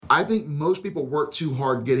I think most people work too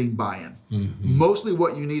hard getting buy-in. Mostly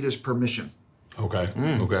what you need is permission. Okay.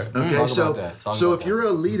 So if you're a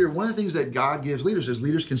leader, one of the things that God gives leaders is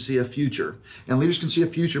leaders can see a future. And leaders can see a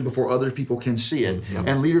future before other people can see it.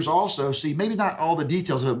 And leaders also see, maybe not all the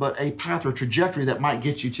details of it, but a path or trajectory that might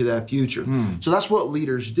get you to that future. So that's what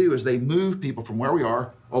leaders do, is they move people from where we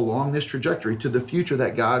are along this trajectory to the future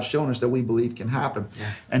that God's shown us that we believe can happen.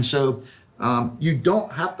 And so you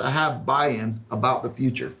don't have to have buy-in about the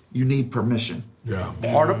future. You need permission.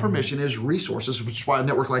 Part of permission is resources, which is why a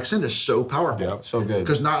network like Send is so powerful. So good.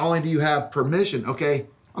 Because not only do you have permission, okay,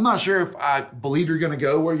 I'm not sure if I believe you're going to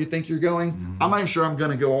go where you think you're going. I'm not even sure I'm going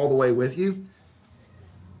to go all the way with you.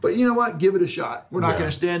 But you know what? Give it a shot. We're not going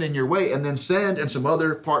to stand in your way. And then Send and some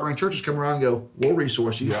other partnering churches come around and go, we'll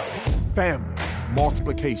resource you. Family,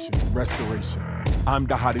 multiplication, restoration. I'm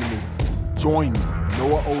Dahadi Lewis. Join me,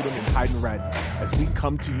 Noah Oldham and Hayden Radney, as we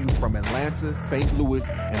come to you from Atlanta, St. Louis,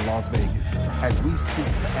 and Las Vegas, as we seek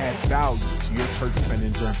to add value to your church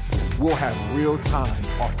planting journey. We'll have real-time,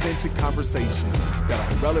 authentic conversations that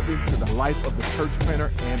are relevant to the life of the church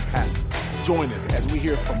planter and pastor. Join us as we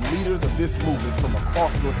hear from leaders of this movement from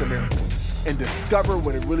across North America and discover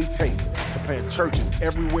what it really takes to plant churches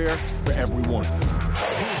everywhere for everyone.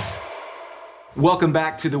 Welcome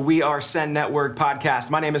back to the We Are Send Network podcast.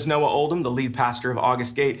 My name is Noah Oldham, the lead pastor of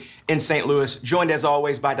August Gate in St. Louis, joined as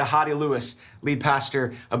always by Dahadi Lewis, lead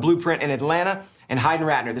pastor of Blueprint in Atlanta, and Hayden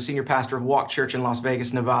Ratner, the senior pastor of Walk Church in Las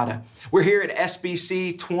Vegas, Nevada. We're here at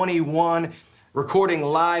SBC 21, recording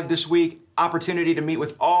live this week. Opportunity to meet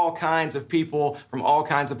with all kinds of people from all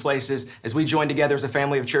kinds of places as we join together as a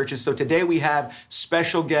family of churches. So today we have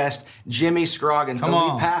special guest Jimmy Scroggins, the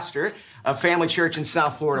lead pastor of Family Church in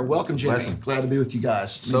South Florida. Welcome, Jimmy. Glad to be with you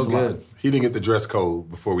guys. So good. He didn't get the dress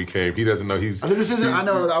code before we came. He doesn't know he's... I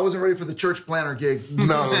know, I wasn't ready for the church planner gig.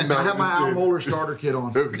 No. I have my Al Mohler starter kit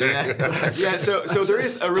on. So there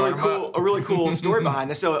is a really cool story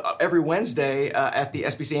behind this. So every Wednesday at the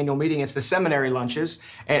SBC annual meeting, it's the seminary lunches.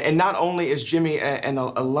 And not only is Jimmy an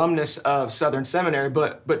alumnus of Southern Seminary,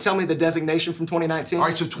 but tell me the designation from 2019. All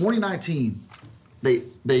right, so 2019,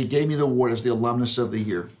 they gave me the award as the alumnus of the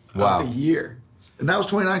year. Wow. Of the year. And that was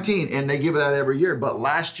 2019, and they give that every year. But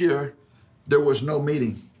last year, there was no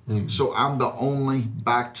meeting. So I'm the only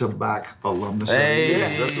back-to-back alumnus of the year.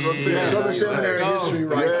 That's what I'm saying. Southern Seminary history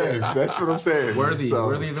right there. That's what I'm saying. Worthy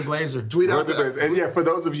of the blazer. Tweet out that. And yeah, for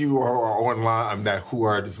those of you who are online, who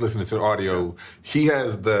are just listening to the audio, he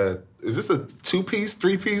has the... Is this a 2-piece,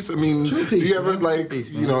 3-piece? I mean, 2-piece, do you ever man.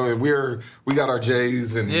 and we got our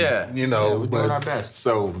J's and we're doing our best.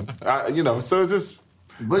 So so it's just.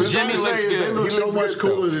 But Jimmy looks good. They look so much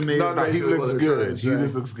cooler than me. No, he looks good. He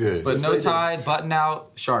just looks good. But no tie, button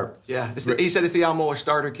out, sharp. Yeah, he said it's the Al Mohler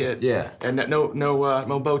starter kit. Yeah. And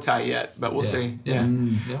no bow tie yet, but we'll see. Yeah.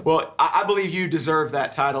 Well, I believe you deserve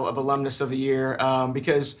that title of alumnus of the year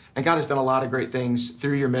because God has done a lot of great things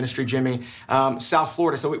through your ministry, Jimmy. South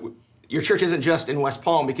Florida. So your church isn't just in West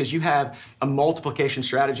Palm because you have a multiplication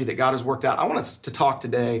strategy that God has worked out. I want us to talk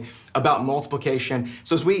today about multiplication.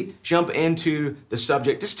 So as we jump into the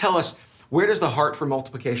subject, just tell us, where does the heart for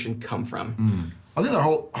multiplication come from? I think the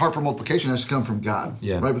whole heart for multiplication has to come from God,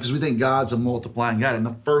 right? Because we think God's a multiplying God. In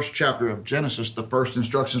the first chapter of Genesis, the first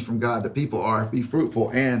instructions from God to people are be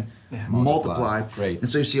fruitful and multiply. Great. And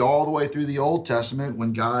so you see all the way through the Old Testament,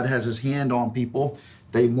 when God has his hand on people,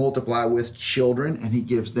 they multiply with children, and he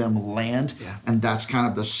gives them land. And that's kind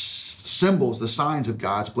of the symbols, the signs of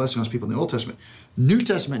God's blessing on his people in the Old Testament. New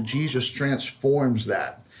Testament, Jesus transforms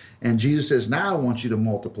that. And Jesus says, now I want you to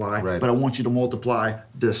multiply, but I want you to multiply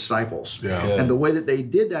disciples. And the way that they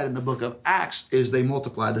did that in the book of Acts is they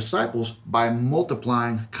multiply disciples by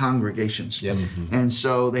multiplying congregations. And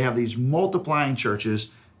so they have these multiplying churches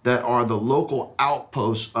that are the local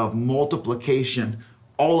outposts of multiplication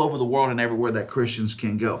all over the world and everywhere that Christians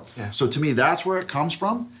can go. So to me, that's where it comes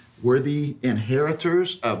from. We're the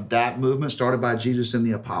inheritors of that movement started by Jesus and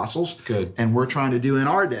the apostles. And we're trying to do in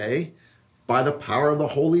our day, by the power of the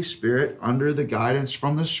Holy Spirit, under the guidance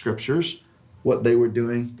from the scriptures, what they were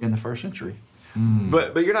doing in the first century.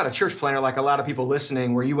 But you're not a church planter like a lot of people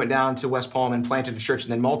listening, where you went down to West Palm and planted a church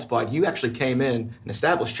and then multiplied. You actually came in and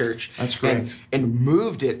established church. That's correct. And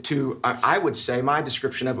moved it to, I would say, my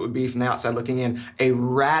description of it would be from the outside looking in, a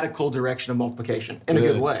radical direction of multiplication in a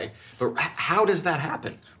good way. But how does that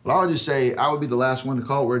happen? Well, I would just say I would be the last one to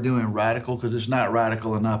call what we're doing radical, because it's not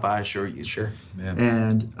radical enough, I assure you.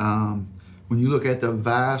 And when you look at the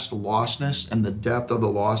vast lostness and the depth of the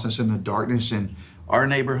lostness and the darkness in our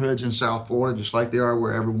neighborhoods in South Florida, just like they are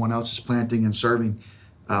where everyone else is planting and serving,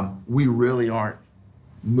 we really aren't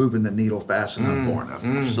moving the needle fast enough, far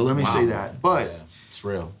enough. So let me say that. But It's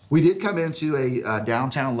real. We did come into a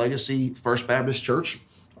downtown Legacy First Baptist church.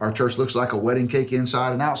 Our church looks like a wedding cake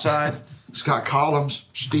inside and outside. It's got columns,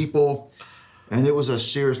 steeple, and it was a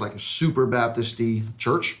serious, like a super Baptist-y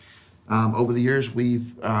church. Over the years,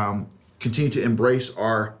 we've continued to embrace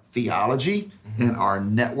our theology and our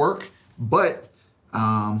network, but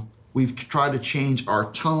we've tried to change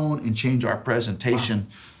our tone and change our presentation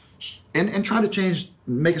and try to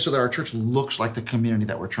make it so that our church looks like the community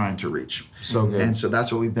that we're trying to reach. So good. And so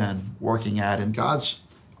that's what we've been working at, and God's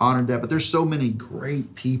honored that. But there's so many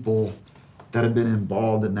great people that have been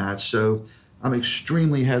involved in that. So I'm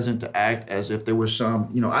extremely hesitant to act as if there was some,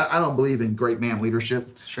 I don't believe in great man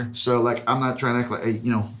leadership. Sure. So like, I'm not trying to act like,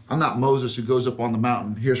 I'm not Moses who goes up on the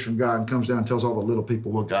mountain, hears from God, and comes down and tells all the little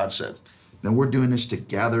people what God said. Now we're doing this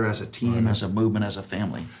together as a team, as a movement, as a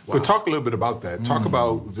family. Wow. But talk a little bit about that. Talk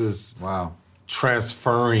about this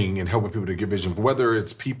transferring and helping people to get vision, whether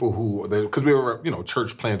it's people who, because we were,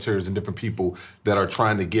 church planters and different people that are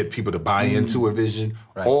trying to get people to buy into a vision,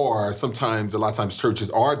 or sometimes, a lot of times churches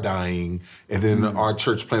are dying, and then our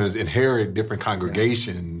church planters inherit different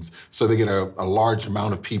congregations, so they get a large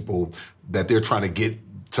amount of people that they're trying to get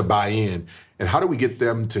to buy in. And how do we get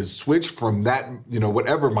them to switch from that,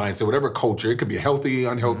 whatever mindset, whatever culture, it could be healthy,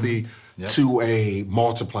 unhealthy, to a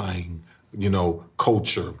multiplying,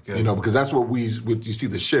 culture, because that's what you see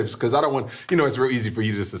the shifts. Because I don't want, it's real easy for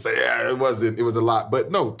you just to say, it was a lot.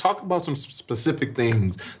 But no, talk about some specific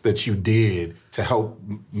things that you did to help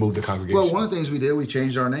move the congregation. Well, one of the things we did, we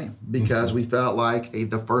changed our name because we felt like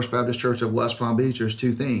the First Baptist Church of West Palm Beach, there's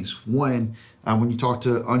two things. One, when you talk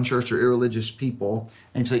to unchurched or irreligious people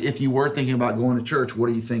and say, if you were thinking about going to church, what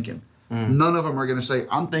are you thinking? None of them are going to say,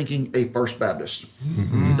 I'm thinking a First Baptist.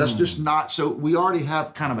 That's just not, so we already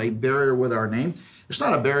have kind of a barrier with our name. It's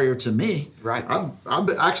not a barrier to me. Right. I've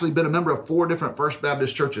actually been a member of 4 different First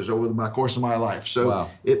Baptist churches over the course of my life. So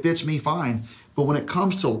it fits me fine. But when it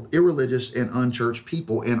comes to irreligious and unchurched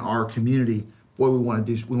people in our community, what we want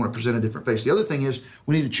to do, we want to present a different face. The other thing is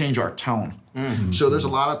we need to change our tone. So there's a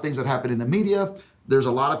lot of things that happen in the media. There's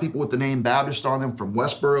a lot of people with the name Baptist on them, from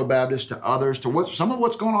Westboro Baptist to others, to some of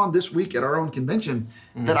what's going on this week at our own convention,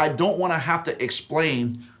 that I don't want to have to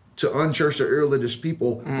explain to unchurched or irreligious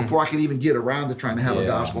people before I can even get around to trying to have a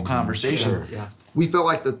gospel conversation. Sure. We felt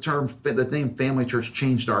like the name Family Church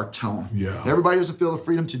changed our tone. Everybody doesn't feel the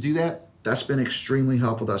freedom to do that. That's been extremely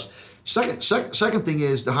helpful to us. Second thing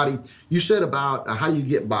is, Hadi, you said about how do you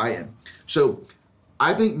get buy-in. So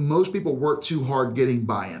I think most people work too hard getting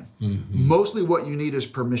buy-in. Mostly what you need is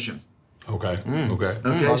permission. Okay.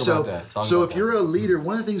 So if you're a leader,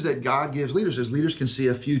 one of the things that God gives leaders is leaders can see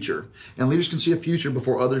a future. And leaders can see a future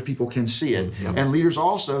before other people can see it. And leaders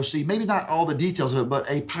also see, maybe not all the details of it, but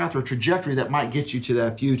a path or trajectory that might get you to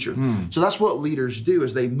that future. So that's what leaders do,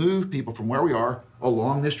 is they move people from where we are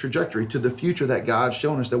along this trajectory to the future that God's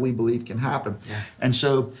shown us that we believe can happen. And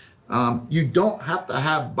so you don't have to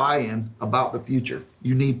have buy-in about the future.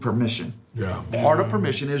 You need permission. Part of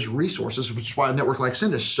permission is resources, which is why a network like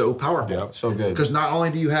Send is so powerful. So good. Because not only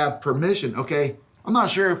do you have permission, okay, I'm not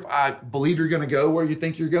sure if I believe you're going to go where you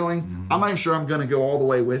think you're going. I'm not even sure I'm going to go all the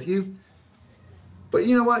way with you. But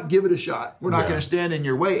you know what? Give it a shot. We're not going to stand in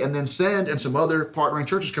your way. And then Send and some other partnering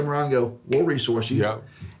churches come around and go, we'll resource you.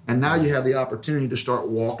 And now you have the opportunity to start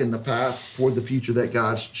walking the path toward the future that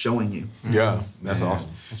God's showing you. That's awesome.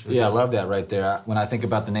 That's really cool. I love that right there. When I think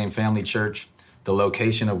about the name Family Church, the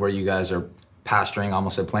location of where you guys are pastoring,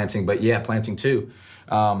 almost said planting, but planting too.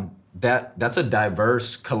 That's a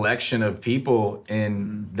diverse collection of people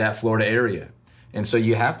in that Florida area. And so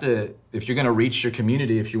you have to, if you're going to reach your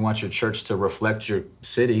community, if you want your church to reflect your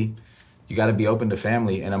city, you got to be open to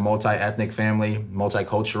family, and a multi-ethnic family,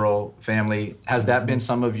 multicultural family. Has that been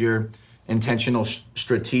some of your intentional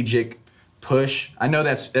strategic push? I know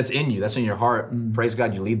that's in you, that's in your heart. Praise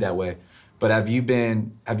God you lead that way. But have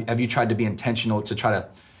you tried to be intentional to try to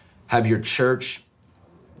have your church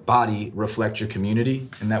body reflect your community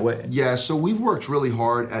in that way? Yeah, so we've worked really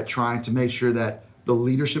hard at trying to make sure that the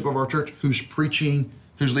leadership of our church, who's preaching,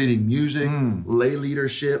 who's leading music, lay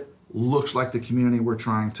leadership, looks like the community we're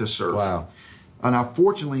trying to serve. Wow. Now,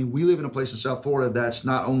 fortunately, we live in a place in South Florida that's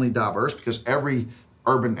not only diverse, because every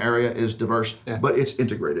urban area is diverse, but it's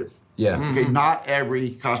integrated. Okay, not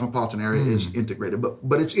every cosmopolitan area is integrated,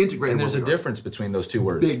 but it's integrated. And there's a difference between those two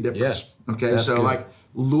words. Big difference. Okay, that's so good. Like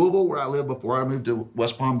Louisville, where I lived before I moved to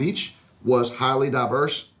West Palm Beach, was highly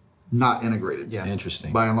diverse, not integrated.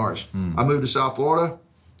 Interesting. By and large. I moved to South Florida.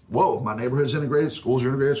 Whoa, my neighborhood's integrated, schools are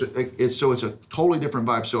integrated. So it's a totally different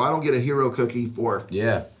vibe. So I don't get a hero cookie for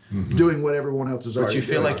doing what everyone else is already But you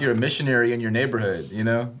feel doing. like you're a missionary in your neighborhood, you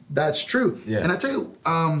know? That's true. Yeah. And I tell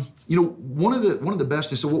you, one of the best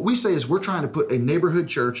things. So what we say is we're trying to put a neighborhood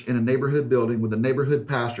church in a neighborhood building with a neighborhood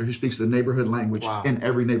pastor who speaks the neighborhood language in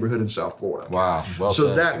every neighborhood in South Florida. Wow. Well So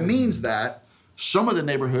said. that means that some of the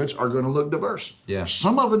neighborhoods are going to look diverse. Yeah.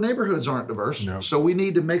 Some of the neighborhoods aren't diverse. No. So we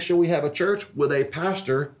need to make sure we have a church with a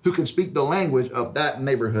pastor who can speak the language of that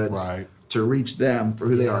neighborhood Right. to reach them for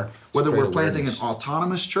who they are. Whether great we're planting awareness. an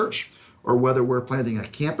autonomous church or whether we're planting a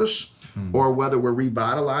campus or whether we're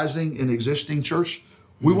revitalizing an existing church,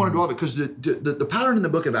 we want to do all of it because the pattern in the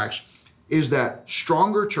book of Acts is that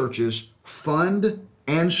stronger churches fund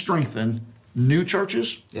and strengthen new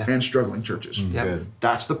churches and struggling churches. Good.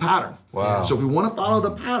 That's the pattern. Wow. So if we want to follow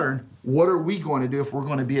the pattern, what are we going to do if we're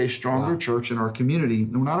going to be a stronger church in our community?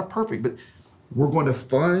 And we're not a perfect, but we're going to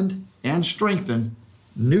fund and strengthen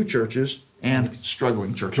new churches and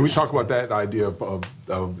struggling churches. Can we talk about that idea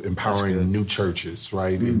of empowering new churches,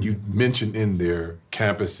 right? And you mentioned in there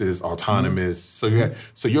campuses, autonomous. So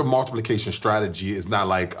your multiplication strategy is not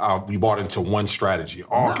like we bought into one strategy,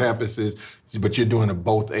 all campuses, but you're doing a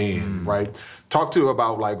both and, right? Talk to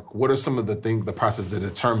about like what are some of the process that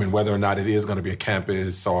determine whether or not it is going to be a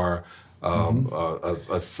campus or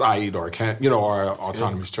a site or or an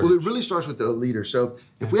autonomous church. Well, it really starts with the leader. So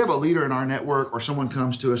if we have a leader in our network or someone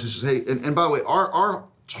comes to us and says, hey, and by the way, our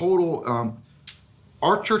total,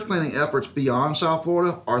 our church planting efforts beyond South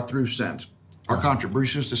Florida are through Send. Our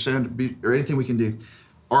contributions to Send or anything we can do.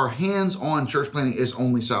 Our hands-on church planting is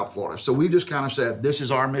only South Florida. So we just kind of said, this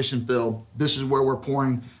is our mission field. This is where we're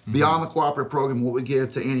pouring beyond the cooperative program, what we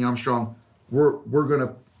give to Annie Armstrong. We're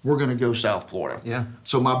gonna go South Florida. Yeah.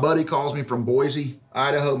 So my buddy calls me from Boise,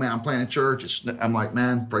 Idaho. Man, I'm planting a church. I'm like,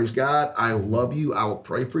 man, praise God. I love you. I will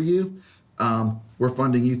pray for you. We're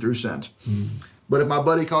funding you through Send. But if my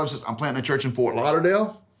buddy calls and says, I'm planting a church in Fort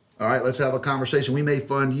Lauderdale, all right, let's have a conversation. We may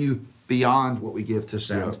fund you beyond what we give to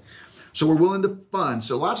Send. Yeah. So we're willing to fund.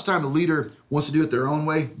 So lots of time the leader wants to do it their own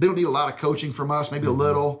way. They don't need a lot of coaching from us, maybe a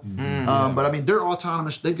little. But I mean, they're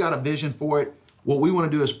autonomous. They've got a vision for it. What we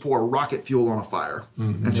want to do is pour rocket fuel on a fire.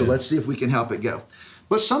 And so let's see if we can help it go.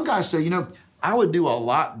 But some guys say, I would do a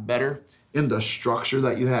lot better in the structure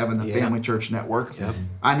that you have in the Family Church Network.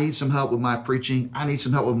 I need some help with my preaching. I need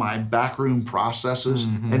some help with my backroom processes.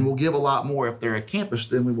 And we'll give a lot more if they're a campus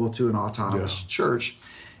than we will to an autonomous church.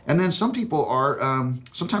 And then some people are,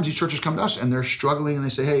 sometimes these churches come to us and they're struggling and they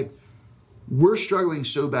say, hey, we're struggling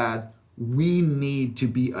so bad, we need to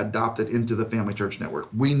be adopted into the Family Church Network.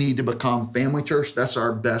 We need to become Family Church. That's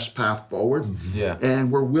our best path forward. Yeah.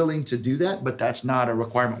 And we're willing to do that, but that's not a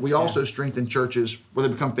requirement. We also strengthen churches, whether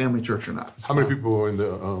they become Family Church or not. How many people are in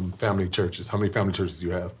the family churches? How many family churches do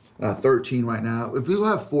you have? 13 right now. We'll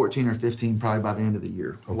have 14 or 15 probably by the end of the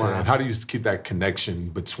year. Okay. Wow. And how do you keep that connection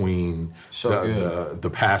between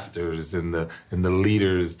the pastors and the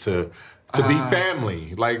leaders to be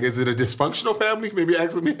family? Like, is it a dysfunctional family? Maybe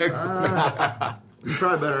ask me. You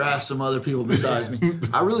probably better ask some other people besides me.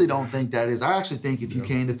 I really don't think that is. I actually think if you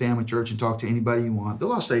came to Family Church and talked to anybody you want,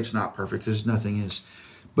 they'll all say it's not perfect because nothing is.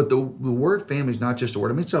 But the word family is not just a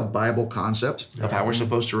word. I mean, it's a Bible concept of how we're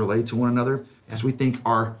supposed to relate to one another. Because we think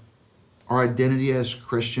our identity as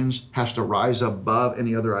Christians has to rise above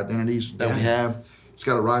any other identities that we have. It's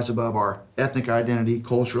got to rise above our ethnic identity,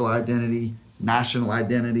 cultural identity, national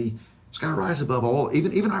identity. It's got to rise above all,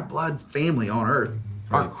 even our blood family on earth.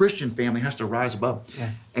 Our Christian family has to rise above.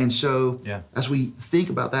 And so as we think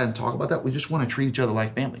about that and talk about that, we just want to treat each other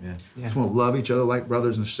like family. We just want to love each other like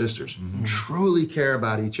brothers and sisters, truly care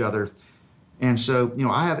about each other. And so,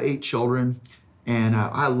 I have 8 children. And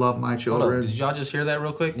I love my children. Did y'all just hear that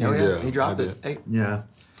real quick? Yeah. He dropped it. Hey. Yeah.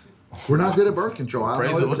 We're not good at birth control. I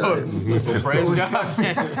don't know what to tell you. Well, praise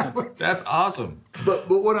God. That's awesome. But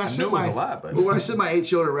when I knew it was a lot, but when I sit my 8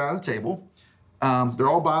 children around the table, they're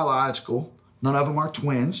all biological. None of them are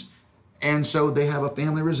twins. And so they have a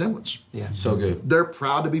family resemblance. Yeah. So good. They're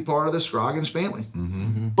proud to be part of the Scroggins family.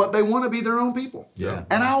 But they want to be their own people. Yeah.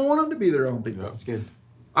 And I want them to be their own people. That's good.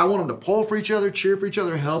 I want them to pull for each other, cheer for each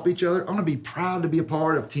other, help each other. I want to be proud to be a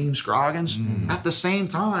part of Team Scroggins. At the same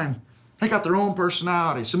time, they got their own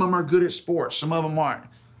personality. Some of them are good at sports. Some of them aren't. I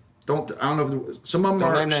don't know. Some of them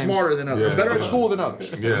are smarter than others. Better at school than others.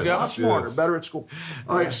 Not smarter, better at school.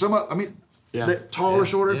 All right. Taller,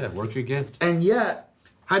 shorter. Yeah. Work your gift. And yet,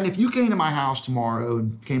 Hayden, if you came to my house tomorrow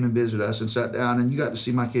and came and visited us and sat down and you got to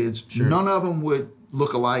see my kids, none of them would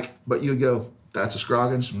look alike, but you'd go, That's a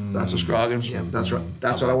Scroggins. That's a Scroggins. That's right.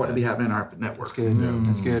 That's what I want to be having in our network. That's good.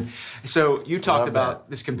 That's good. So you talked about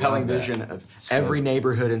this compelling vision of every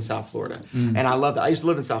neighborhood in South Florida, and I love that. I used to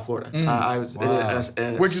live in South Florida. I was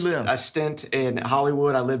Where'd you live? A stint in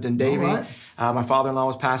Hollywood. I lived in Davie. Right. My father-in-law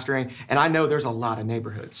was pastoring, and I know there's a lot of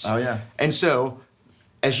neighborhoods. Oh yeah. And so,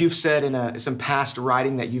 as you've said in some past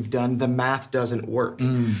writing that you've done, the math doesn't work.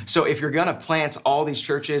 So if you're gonna plant all these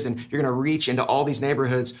churches and you're gonna reach into all these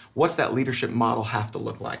neighborhoods, what's that leadership model have to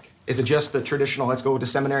look like? Is it just the traditional, let's go to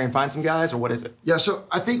seminary and find some guys, or what is it? Yeah, so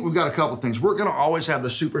I think we've got a couple of things. We're gonna always have the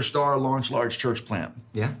superstar launch large church plant.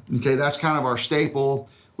 Yeah. Okay, that's kind of our staple.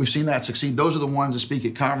 We've seen that succeed. Those are the ones that speak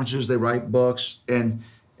at conferences, they write books, and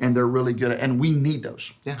they're really good at, and we need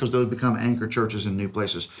those because those become anchor churches in new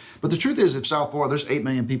places. But the truth is, if South Florida, there's 8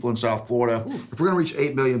 million people in South Florida. If we're going to reach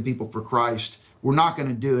 8 million people for Christ, we're not going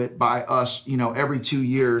to do it by us, every 2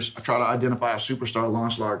 years, try to identify a superstar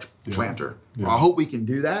launch large planter. Well, I hope we can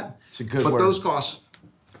do that. It's a good But word. those cost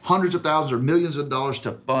hundreds of thousands or millions of dollars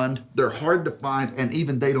to fund. They're hard to find, and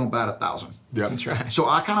even they don't bat 1,000. Yeah, That's right. So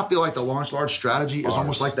I kind of feel like the launch large strategy is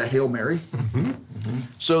almost like the Hail Mary.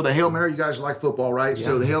 So the Hail Mary, you guys like football, right?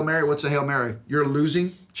 So the Hail Mary, what's the Hail Mary? You're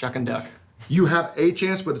losing. Chuck and duck. You have a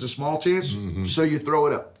chance, but it's a small chance. So you throw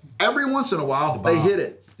it up. Every once in a while, they hit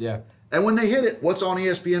it. Yeah. And when they hit it, what's on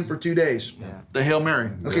ESPN for 2 days? The Hail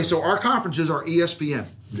Mary. Okay, so our conferences are ESPN.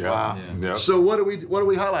 Wow. Yeah. So what do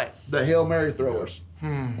we highlight? The Hail Mary throwers.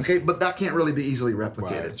 Okay, but that can't really be easily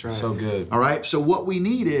replicated. That's right. So good. All right, so what we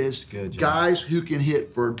need is Good job. guys who can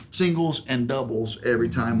hit for singles and doubles every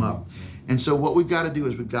time up. And so what we've got to do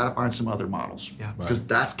is we've got to find some other models. Yeah. Because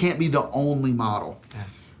that can't be the only model. Yeah.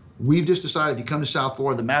 We've just decided if you come to South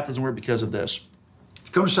Florida, the math doesn't work because of this. If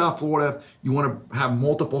you come to South Florida, you want to have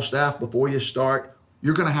multiple staff before you start,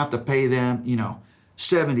 you're going to have to pay them, $70,000,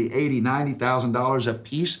 $80,000, $90,000 a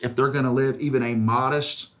piece if they're going to live even a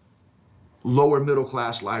modest, lower middle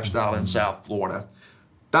class lifestyle in South Florida.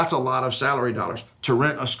 That's a lot of salary dollars. To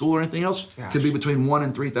rent a school or anything else could be between $1,000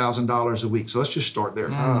 and $3,000 a week. So let's just start there.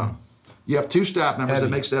 You have 2 staff members that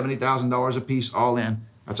make $70,000 a piece all in.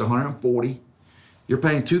 That's $140,000. You're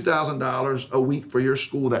paying $2,000 a week for your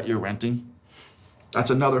school that you're renting.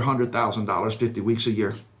 That's another $100,000, 50 weeks a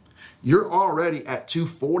year. You're already at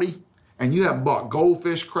 $240,000, and you haven't bought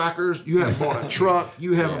goldfish crackers. You haven't bought a truck.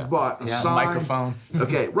 You haven't bought a sign. Microphone.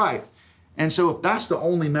 Okay, right. And so if that's the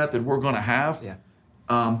only method we're going to have,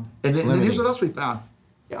 and then here's what else we found.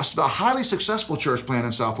 The highly successful church plant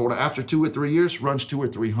in South Florida, after 2 or 3 years, runs 200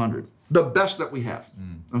 or 300. The best that we have,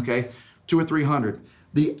 okay? 200 or 300.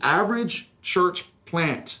 The average church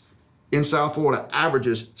plant in South Florida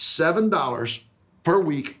averages $7 per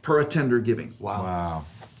week per attender giving. Wow.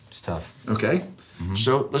 It's tough. Okay?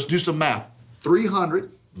 So let's do some math.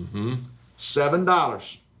 300,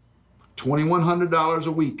 $7, $2,100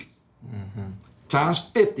 a week, times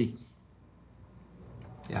 50.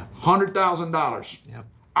 Yeah. $100,000. Yep.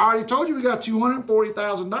 I already told you we got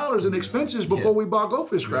 $240,000 in expenses before we bought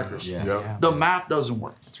goldfish crackers. Yeah. The math doesn't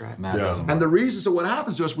work. That's right. Matt doesn't And the reason, so what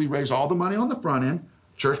happens to us, we raise all the money on the front end,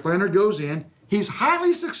 church planner goes in, he's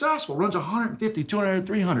highly successful, runs 150, 200,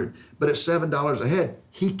 300, but at $7 a head,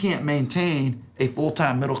 he can't maintain a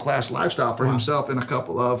full-time middle-class lifestyle for himself and a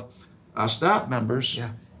couple of staff members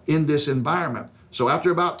in this environment. So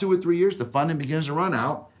after about 2 or 3 years, the funding begins to run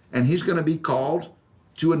out, and he's going to be called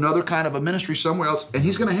to another kind of a ministry somewhere else, and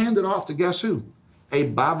he's going to hand it off to guess who?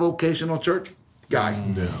 A bivocational church guy.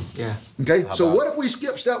 Yeah. Okay, so what if we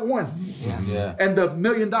skip step 1 and the $1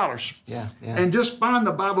 million? Yeah. And just find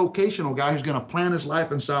the bivocational guy who's going to plan his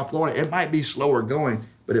life in South Florida. It might be slower going,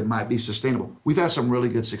 but it might be sustainable. We've had some really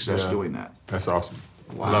good success doing that. That's awesome.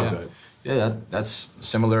 Wow. I love that. Yeah, that's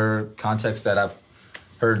similar context that I've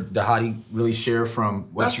heard Dahadi really share from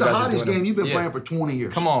what That's you guys are Dahadi's doing. game. You've been playing for 20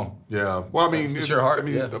 years. Come on. Yeah. Well, I mean, It's your heart, I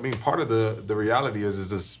mean, part of the reality is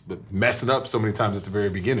just messing up so many times at the very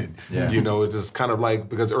beginning. Yeah. It's just kind of like,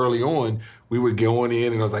 because early on we were going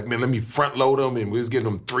in and I was like, man, let me front load them, and we was getting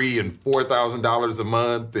them $3,000 and $4,000 a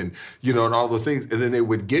month, and and all those things, and then they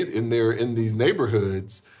would get in there in these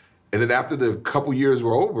neighborhoods, and then after the couple years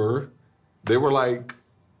were over, they were like,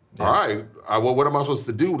 all right, well, what am I supposed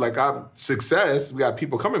to do? Like, I'm success. We got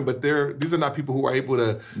people coming, but these are not people who are able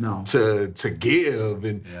to give.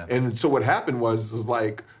 And so what happened was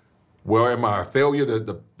like, well, am I a failure?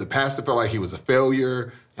 The pastor felt like he was a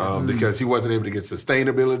failure because he wasn't able to get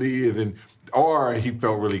sustainability, and then, or he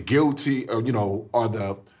felt really guilty, or or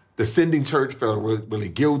the sending church felt really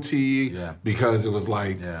guilty because it was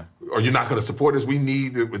like, or you're not going to support us. We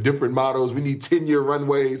need different models. We need 10-year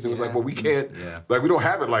runways. It was like, well, we can't, like, we don't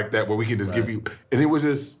have it like that where we can just give you. And it was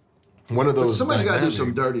just one of those. But somebody's got to do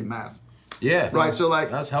some dynamics. dirty math. Yeah. Right. So like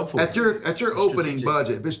that's helpful. At your opening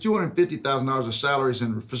budget, if it's $250,000 of salaries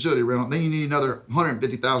and facility rental, then you need another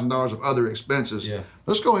 $150,000 of other expenses. Yeah.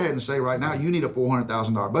 Let's go ahead and say right now you need a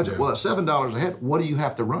 $400,000 budget. Well, at $7 a head, what do you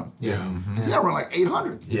have to run? Yeah. You got to run like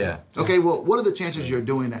 800. Yeah. Okay. Well, what are the chances you're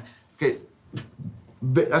doing that? Okay.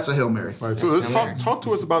 That's a Hail Mary. Right. So let's talk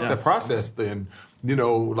to us about that process then. You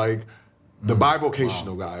know, like the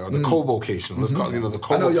bivocational guy or the covocational. Let's call it, the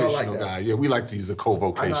covocational guy. Yeah, we like to use the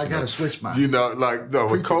covocational. I got to switch mine.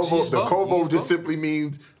 The covo just simply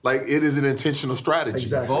means like it is an intentional strategy.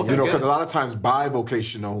 Exactly. Because a lot of times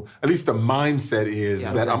bivocational, at least the mindset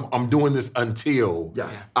is that I'm doing this until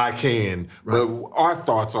I can. Right. But our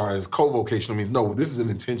thoughts are as covocational means, no, this is an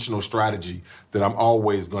intentional strategy that I'm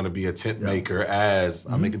always going to be a tent maker as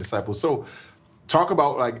I make a disciple. So talk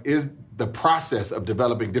about like, is the process of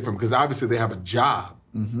developing different, because obviously they have a job,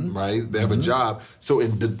 right? They have a job. So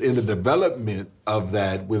in the development of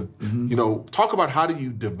that with, talk about how do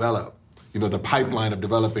you develop, the pipeline of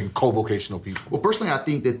developing covocational people? Well, personally, I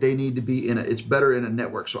think that they need to be it's better in a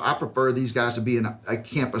network. So I prefer these guys to be in a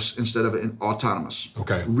campus instead of an autonomous.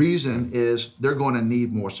 Okay. Reason is they're going to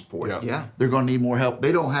need more support. Yeah. They're going to need more help.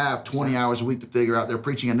 They don't have 20 hours a week to figure out their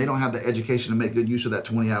preaching, and they don't have the education to make good use of that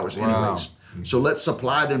 20 hours anyways. So let's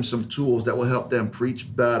supply them some tools that will help them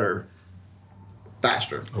preach better,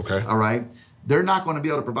 faster. Okay. All right. They're not going to be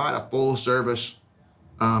able to provide a full service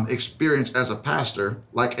experience as a pastor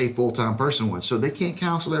like a full-time person would. So they can't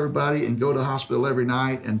counsel everybody and go to the hospital every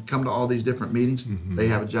night and come to all these different meetings. They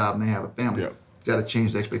have a job and they have a family. Got to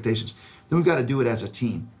change the expectations. Then we've got to do it as a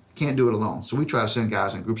team. Can't do it alone. So we try to send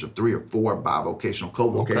guys in groups of 3 or 4 bivocational,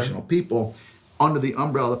 covocational people under the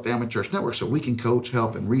umbrella of Family Church Network, so we can coach,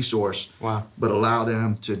 help, and resource, but allow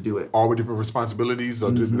them to do it. All with different responsibilities,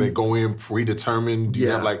 or do they go in predetermined? Do you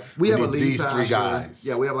have like, we have a lead these pastor. 3 guys?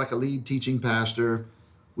 Yeah, we have like a lead teaching pastor.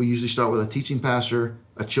 We usually start with a teaching pastor,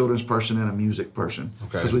 a children's person, and a music person.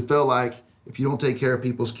 Because we feel like if you don't take care of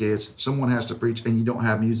people's kids, someone has to preach, and you don't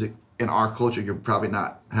have music. In our culture, you're probably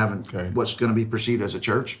not having what's going to be perceived as a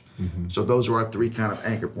church. So those are our 3 kind of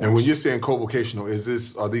anchor points. And when you're saying covocational,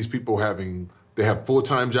 are these people they have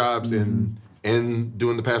full-time jobs in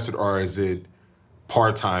doing the pastorate, or is it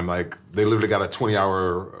part-time? Like they literally got a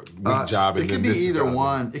 20-hour week job. It could be either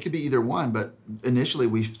one. It could be either one. But initially,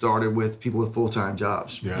 we started with people with full-time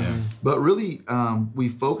jobs. But really, we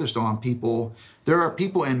focused on people. There are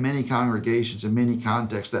people in many congregations, in many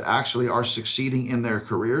contexts, that actually are succeeding in their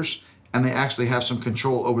careers, and they actually have some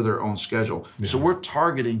control over their own schedule. So we're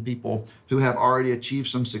targeting people who have already achieved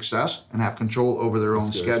some success and have control over their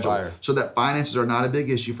own schedule, so that finances are not a big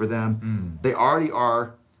issue for them. They already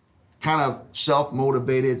are kind of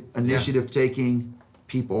self-motivated, initiative-taking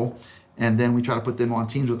people, and then we try to put them on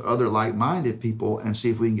teams with other like-minded people and see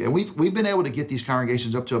if we can get. And we've been able to get these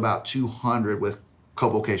congregations up to about 200 with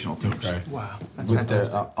covocational teams. Wow, that's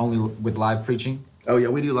fantastic. Only with live preaching? Oh yeah,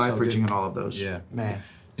 we do live preaching in all of those. Yeah, man.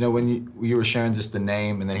 When you were sharing just the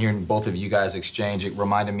name and then hearing both of you guys exchange, it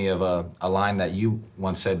reminded me of a line that you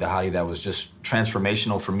once said to Hadi that was just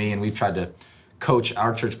transformational for me, and we've tried to coach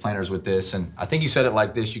our church planters with this. And I think you said it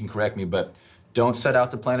like this, you can correct me, but don't set out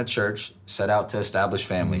to plant a church, set out to establish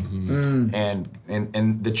family.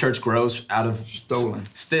 And the church grows out of stolen.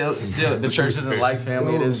 Still the church isn't like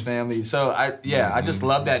family, it is family. So I just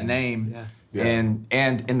love that name. And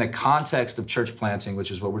in the context of church planting, which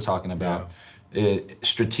is what we're talking about,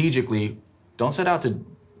 strategically, don't set out to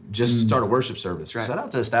just start a worship service. Set out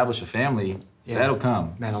to establish a family. That'll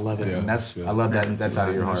come. Man, I love it. And I love that. That's out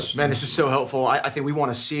of your heart. Man, this is so helpful. I think we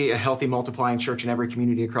want to see a healthy multiplying church in every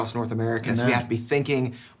community across North America. And so we have to be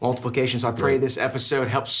thinking multiplication. So I pray this episode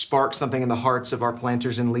helps spark something in the hearts of our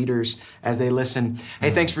planters and leaders as they listen.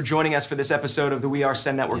 Hey, thanks for joining us for this episode of the We Are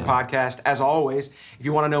Send Network podcast. As always, if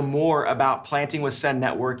you want to know more about planting with Send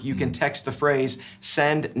Network, you can text the phrase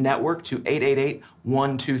Send Network to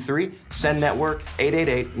 888-123. Send Network,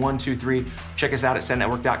 888-123. Check us out at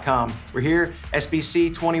sendnetwork.com. We're here,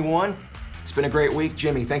 SBC 21. It's been a great week.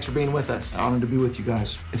 Jimmy, thanks for being with us. Honored to be with you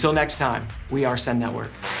guys. Until next time, we are Send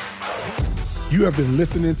Network. You have been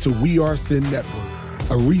listening to We Are Send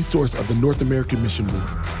Network, a resource of the North American Mission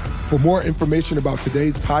Board. For more information about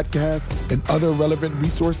today's podcast and other relevant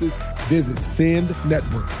resources, visit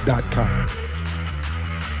sendnetwork.com.